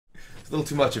little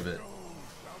too much of it.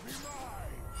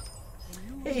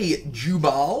 Hey,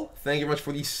 Jubal. Thank you very much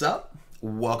for the sub.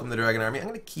 Welcome to the Dragon Army. I'm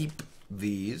going to keep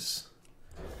these.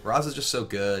 Raz is just so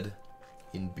good.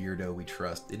 In Beardo we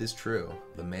trust. It is true.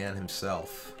 The man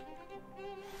himself.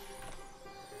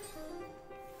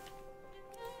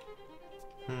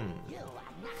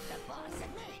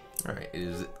 Alright, it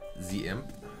is the Imp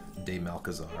de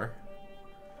Malcazar.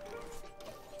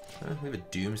 We have a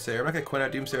Doomsayer. I'm not going to coin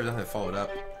out Doomsayer, I'm not going to follow it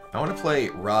up. I want to play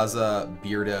Raza,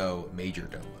 Beardo, Major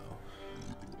Domo.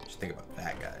 Just think about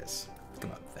that, guys. Think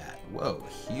about that. Whoa,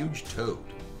 huge toad.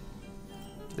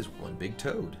 There's one big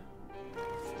toad.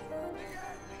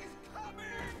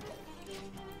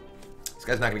 This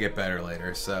guy's not going to get better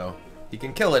later, so he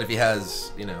can kill it if he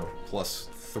has, you know,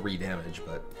 +3 damage,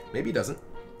 but maybe he doesn't.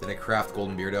 Did I craft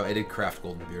Golden Beardo? I did craft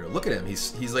Golden Beardo. Look at him.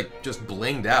 He's like just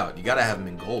blinged out. You gotta have him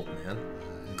in gold, man.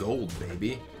 Gold,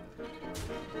 baby.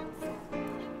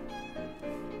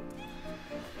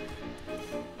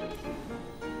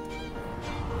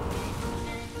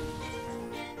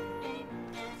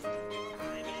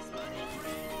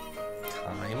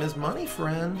 Time is money,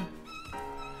 friend.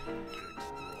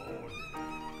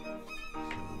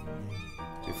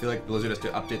 Do you feel like Blizzard has to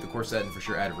update the core set and for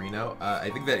sure add Reno?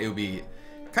 I think that it would be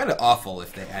kind of awful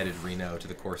if they added Reno to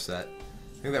the core set.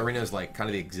 I think that Reno is like kind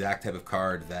of the exact type of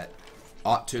card that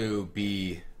ought to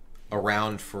be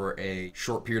around for a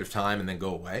short period of time and then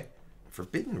go away.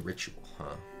 Forbidden Ritual,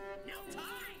 huh?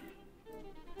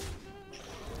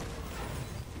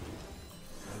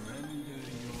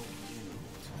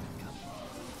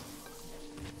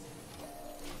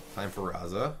 Time for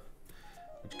Raza,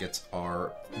 which gets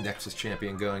our Nexus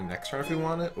champion going next turn if we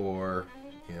want it, or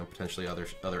you know, potentially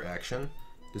other action.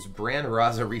 Does Bran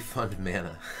Raza refund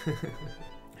mana?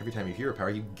 Every time you hero power,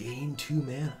 you gain 2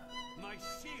 mana.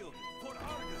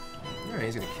 Alright,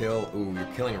 he's gonna kill. Ooh, you're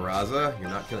killing Raza. You're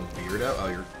not killing Beardo.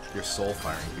 Oh, you're soul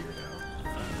firing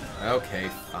Beardo. Okay,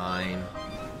 fine.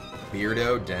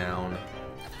 Beardo down.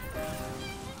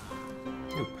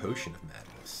 Ooh, Potion of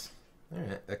Madness.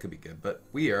 Alright, that could be good. But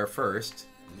we are first.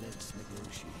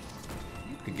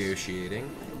 Negotiating.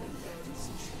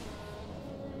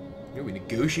 Ooh, we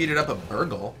negotiated up a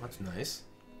Burgle. That's nice.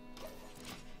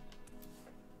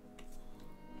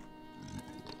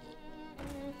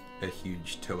 A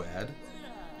huge Toad.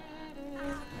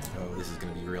 Oh, this is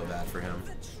going to be real bad for him.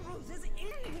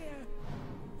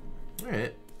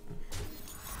 Alright.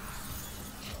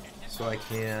 So I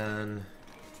can...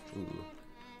 Ooh,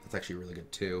 that's actually really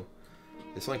good too.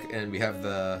 This one, and we have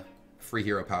the free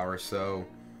hero power, so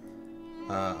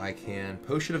I can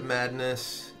Potion of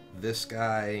Madness, this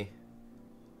guy...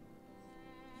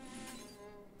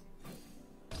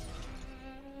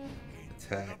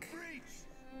 attack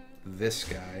this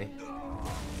guy.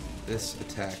 This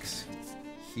attacks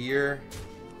here.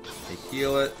 They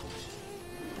heal it.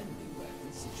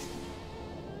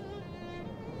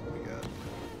 What we got?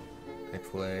 I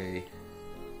play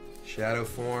Shadow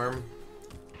Form.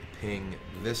 Ping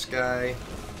this guy.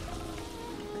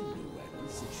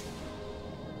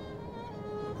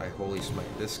 I Holy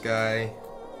Smite this guy.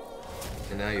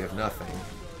 And now you have nothing.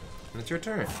 And it's your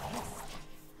turn.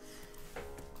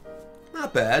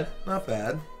 Not bad, not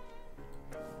bad.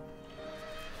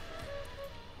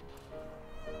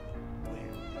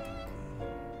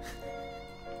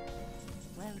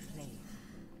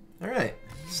 Alright,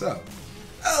 so.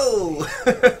 Oh!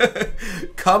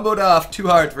 Comboed off too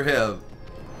hard for him.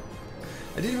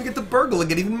 I didn't even get the Burgle and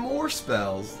get even more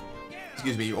spells.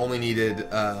 Excuse me, you only needed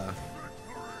to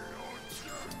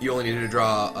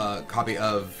draw a copy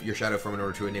of your Shadow Form in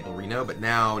order to enable Reno, but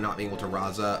now not being able to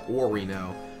Raza or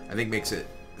Reno, I think makes it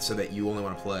so that you only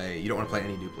want to play, you don't want to play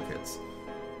any duplicates.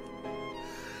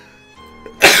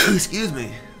 Excuse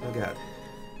me. Oh god.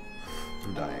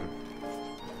 I'm dying.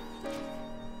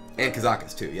 And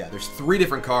Kazakus too, yeah. There's 3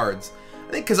 different cards.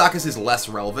 I think Kazakus is less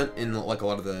relevant in like a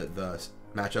lot of the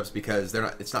matchups because they're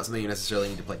not. It's not something you necessarily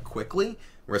need to play quickly,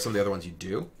 whereas some of the other ones you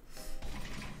do.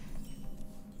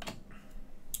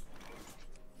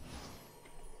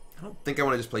 I don't think I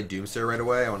want to just play Doomsayer right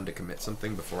away. I wanted to commit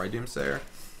something before I Doomsayer.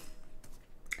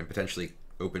 And potentially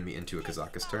open me into a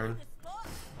Kazakus turn.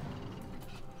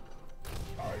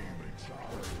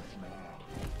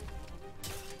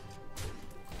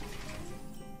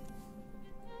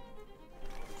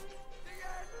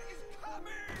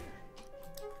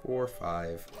 Four,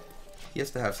 5. He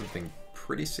has to have something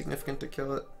pretty significant to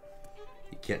kill it.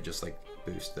 He can't just like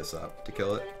boost this up to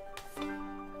kill it.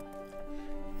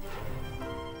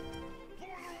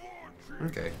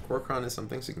 Okay, Korkron is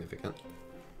something significant.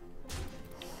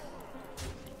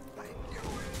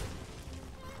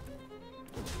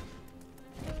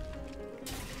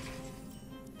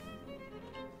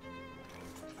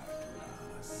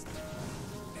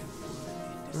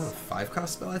 Oh,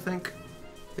 5-cost spell, I think.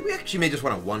 I think we actually may just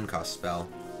want a 1-cost spell.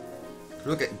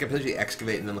 We'll look at potentially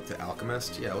Excavate and then look to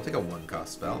Alchemist. Yeah, we'll take a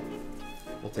 1-cost spell.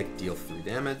 We'll take deal 3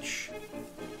 damage.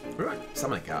 What about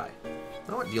summon a guy? I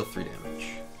don't want deal 3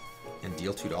 damage. And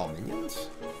deal 2 to all minions?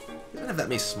 He doesn't have that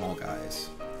many small guys.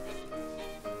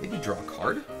 Maybe draw a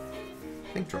card?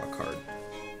 I think draw a card.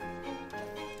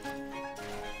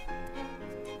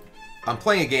 I'm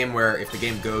playing a game where if the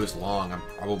game goes long, I'm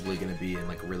probably going to be in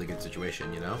like a really good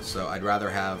situation, you know? So I'd rather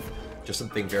have just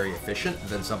something very efficient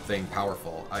than something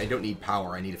powerful. I don't need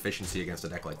power, I need efficiency against a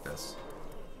deck like this.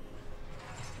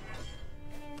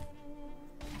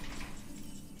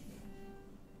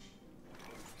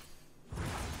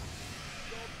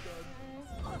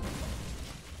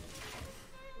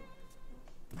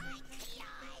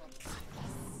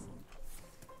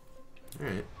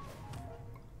 Alright.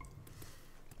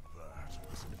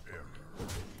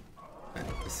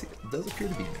 It does appear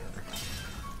to be an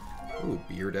error. Ooh,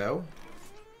 Beardo.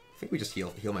 I think we just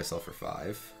heal myself for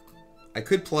 5. I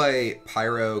could play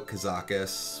Pyro,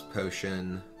 Kazakus,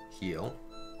 Potion, heal.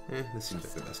 This seems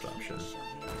like the best option.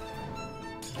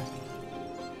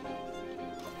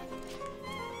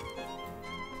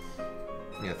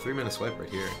 Yeah, 3-mana swipe right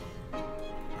here.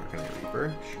 Arcanite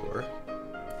Reaper, sure.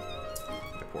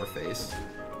 My poor face.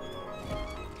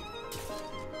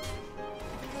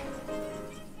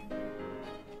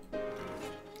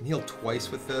 I can heal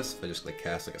twice with this if I just like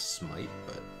cast like a smite,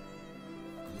 but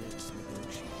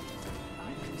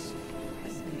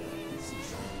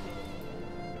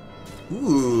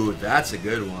ooh, that's a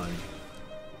good one.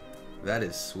 That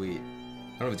is sweet.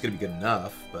 I don't know if it's gonna be good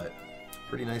enough, but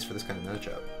pretty nice for this kind of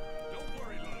matchup.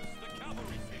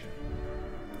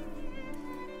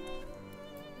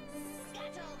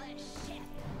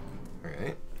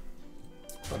 Alright.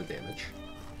 A lot of damage.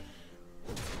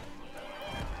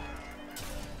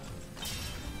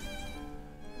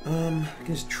 I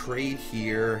can just trade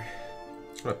here.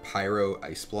 I'm gonna Pyro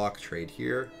Ice Block, trade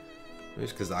here. Maybe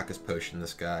just Kazakus Potion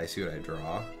this guy, see what I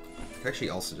draw. I could actually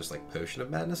also just like Potion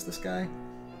of Madness this guy.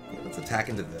 Yeah, let's attack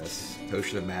into this.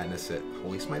 Potion of Madness it.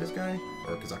 Holy Smite this guy?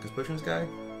 Or Kazakus Potion this guy?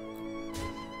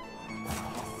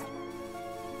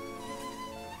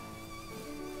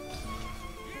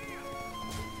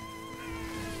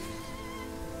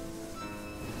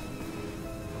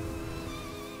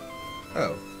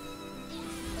 Oh.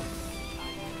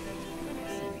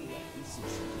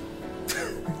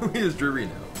 We just drew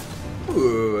Reno.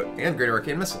 Ooh, and Greater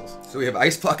Arcane Missiles. So we have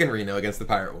Ice Block and Reno against the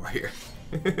Pirate Warrior.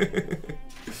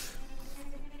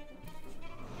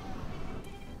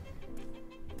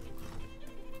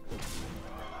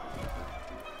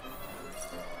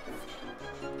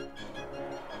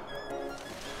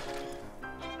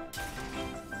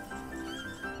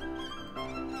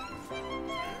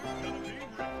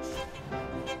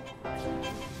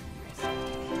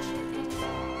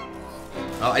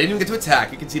 Oh, I didn't even get to attack.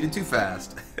 He conceded too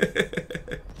fast.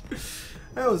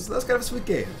 that was kind of a sweet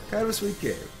game. Kind of a sweet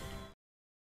game.